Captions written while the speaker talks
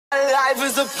life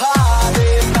is a party,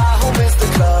 my home is the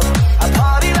club. I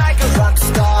party like a rock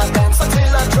star, dance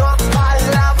until I drop. My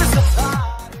life is a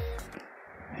party.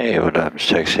 Hey, what up? It's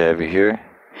Tech Savvy here,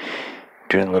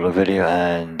 doing a little video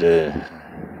on the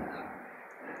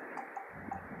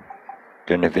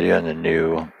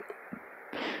new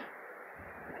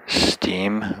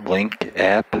Steam Link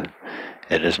app.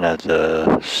 It is not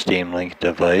the Steam Link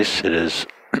device. It is,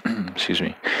 excuse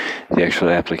me, the actual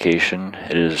application.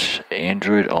 It is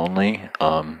Android only.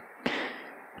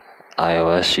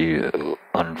 iOS, you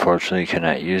unfortunately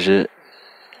cannot use it.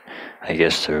 I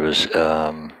guess there was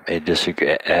a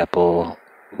disagreement. Apple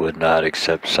would not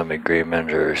accept some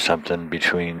agreement or something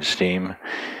between Steam,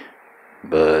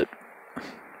 but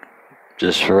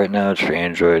just for right now, it's for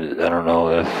Android. I don't know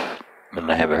if, and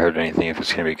I haven't heard anything if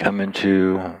it's going to be coming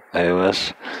to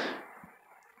iOS.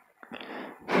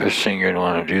 First thing you're going to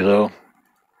want to do though,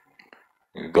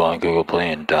 you go on Google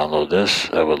Play and download this.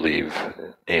 I will leave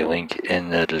a link in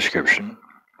the description.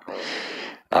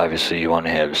 Obviously you want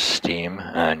to have Steam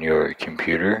on your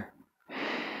computer,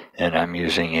 and I'm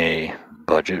using a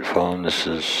budget phone. This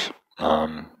is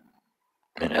an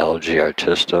LG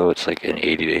Artisto. It's like an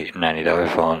 $80 to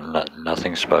 $90 phone,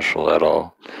 nothing special at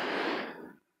all.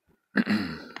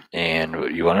 And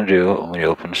what you want to do when you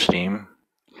open Steam,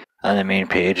 on the main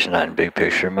page, not in big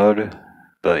picture mode,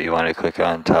 but you want to click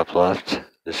on top left.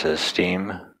 This says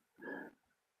Steam,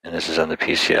 and this is on the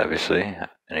PC obviously.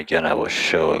 And again, I will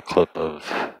show a clip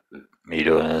of me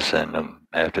doing this and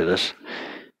after this.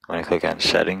 You want to click on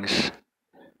settings,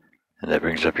 and that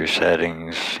brings up your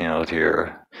settings, you know, with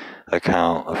your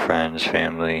account, of friends,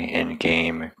 family,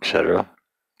 in-game, etc.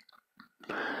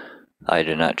 I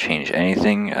did not change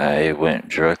anything. I went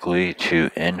directly to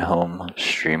in-home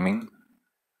streaming.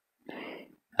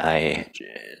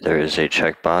 There is a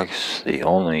checkbox.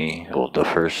 The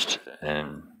first,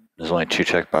 and there's only two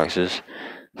checkboxes.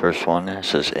 First one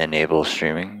says enable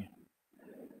streaming.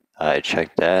 I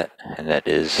checked that, and that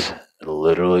is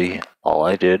literally all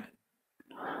I did.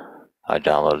 I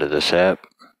downloaded this app,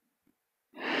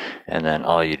 and then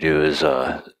all you do is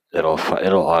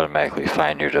it'll automatically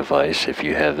find your device if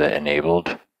you have that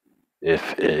enabled.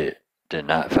 If it did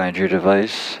not find your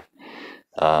device,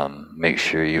 make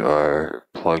sure you are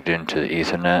plugged into the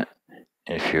Ethernet.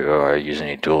 If you are using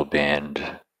a dual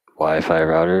band Wi-Fi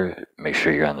router, make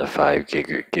sure you're on the 5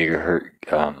 gigahertz,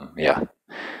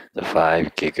 the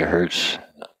 5 gigahertz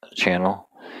channel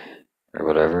or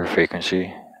whatever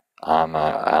frequency. I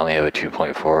only have a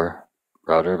 2.4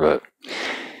 router, but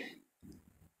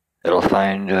it'll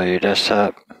find your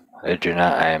desktop. I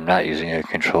am not using a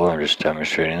controller. I'm just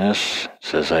demonstrating this. It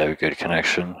says I have a good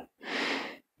connection.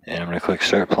 And I'm going to click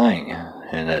start playing,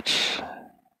 and that's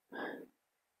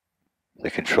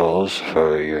the controls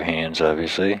for your hands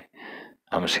obviously.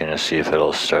 I'm just going to see if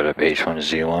it'll start up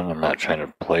H1Z1. I'm not trying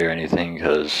to play or anything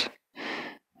because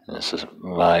this is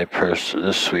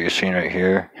this what you're seeing right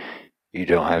here, you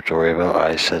don't have to worry about.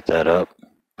 I set that up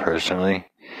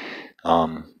personally.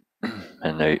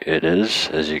 And there it is,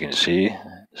 as you can see,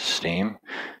 Steam,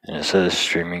 and it says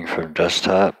streaming from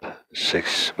desktop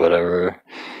 6 whatever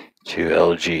to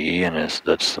LGE, and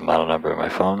that's the model number of my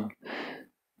phone.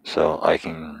 So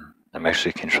I'm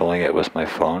actually controlling it with my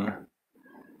phone,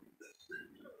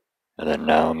 and then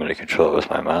now I'm going to control it with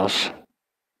my mouse.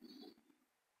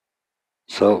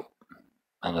 So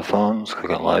on the phone, let's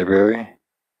click on library,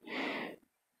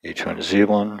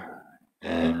 H1Z1,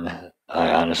 and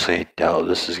I honestly doubt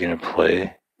this is going to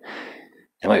play.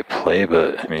 It might play,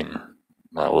 but I mean,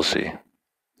 we'll see.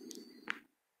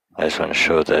 I just want to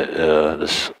show that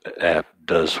this app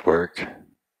does work.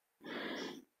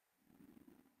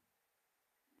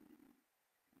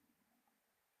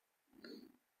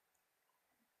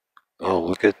 Oh,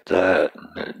 look at that.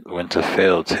 It went to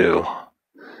fail too.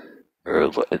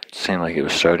 Or it seemed like it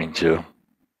was starting to.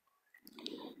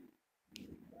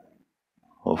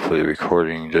 Hopefully the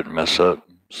recording didn't mess up.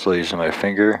 Still using my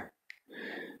finger.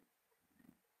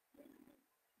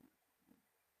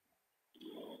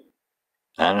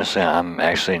 Honestly, I'm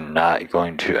actually not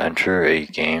going to enter a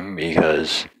game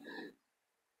because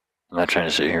I'm not trying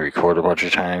to sit here and record a bunch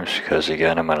of times, because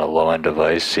again, I'm on a low-end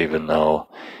device, even though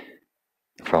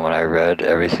from what I read,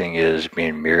 everything is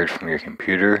being mirrored from your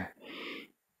computer.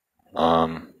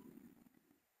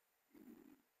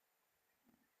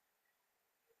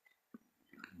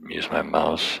 Use my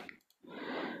mouse.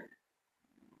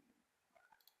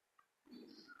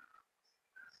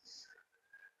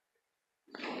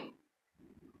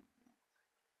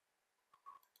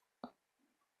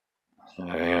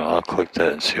 I'll click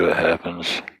that and see what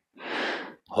happens.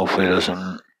 Hopefully it doesn't,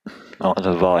 I don't want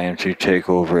the volume to take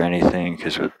over anything,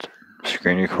 because with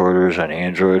screen recorders on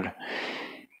Android.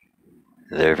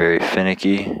 They're very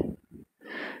finicky.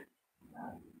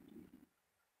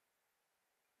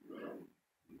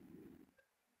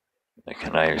 I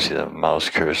can now see the mouse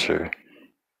cursor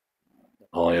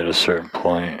only at a certain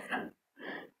point.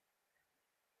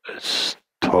 It's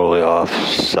totally off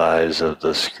size of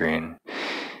the screen.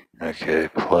 Okay,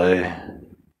 play.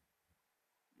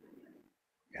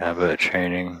 Combat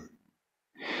training.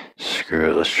 Screw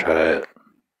it, let's try it.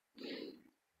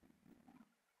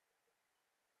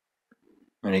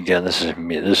 And again, this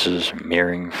is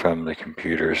mirroring from the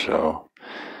computer, so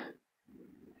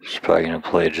it's probably gonna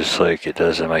play just like it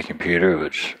does in my computer,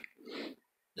 which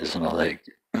isn't all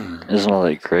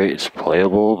that great. It's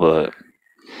playable, but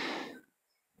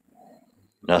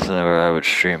nothing where I would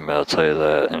stream. I'll tell you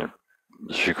that. And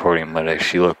this recording might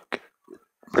actually look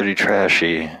pretty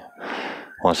trashy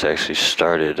once I actually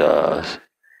started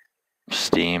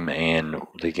Steam and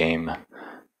the game.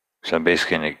 So I'm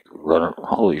basically gonna run.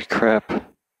 Holy crap!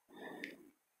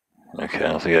 Okay, I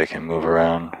don't think I can move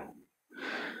around.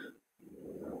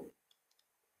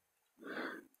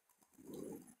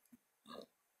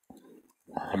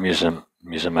 I'm using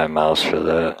my mouse for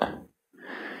that,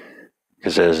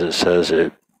 because as it says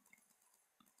it.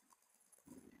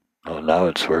 Oh, now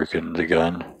it's working. The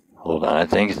gun. Hold on. I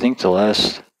think the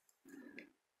last.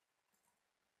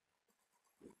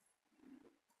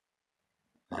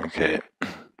 Okay.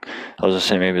 I was gonna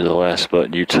say maybe the last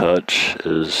button you touch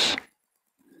is.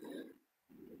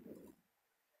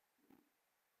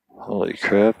 Holy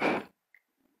crap.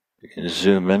 You can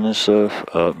zoom in and stuff.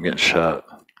 Oh, I'm getting shot.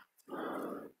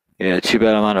 Yeah, too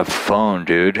bad I'm on a phone,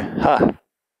 dude. Ha!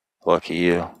 Lucky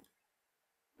you.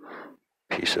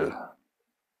 Piece of.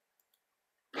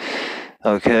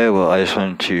 Okay, well, I just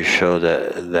wanted to show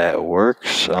that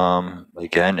works.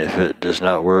 Again, if it does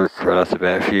not work right off the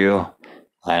bat for you,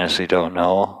 I honestly don't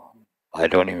know. I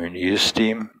don't even use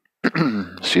Steam.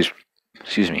 Excuse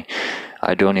me.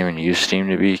 I don't even use Steam,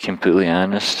 to be completely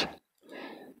honest.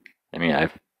 I mean,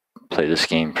 I've played this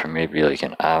game for maybe like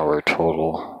an hour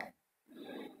total.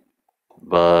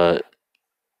 But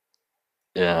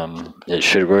it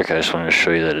should work. I just wanted to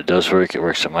show you that it does work. It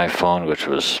works on my phone, which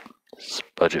was a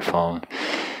budget phone.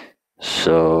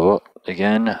 So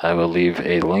again, I will leave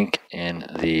a link in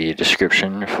the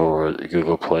description for the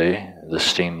Google Play, the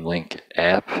Steam Link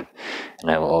app, and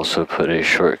I will also put a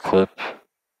short clip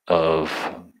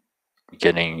of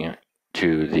getting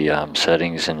to the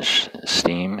settings in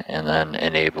Steam and then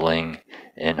enabling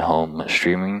in-home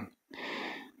streaming.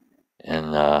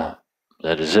 And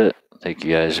that is it. Thank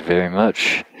you guys very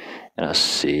much, and I'll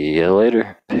see you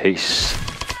later. Peace.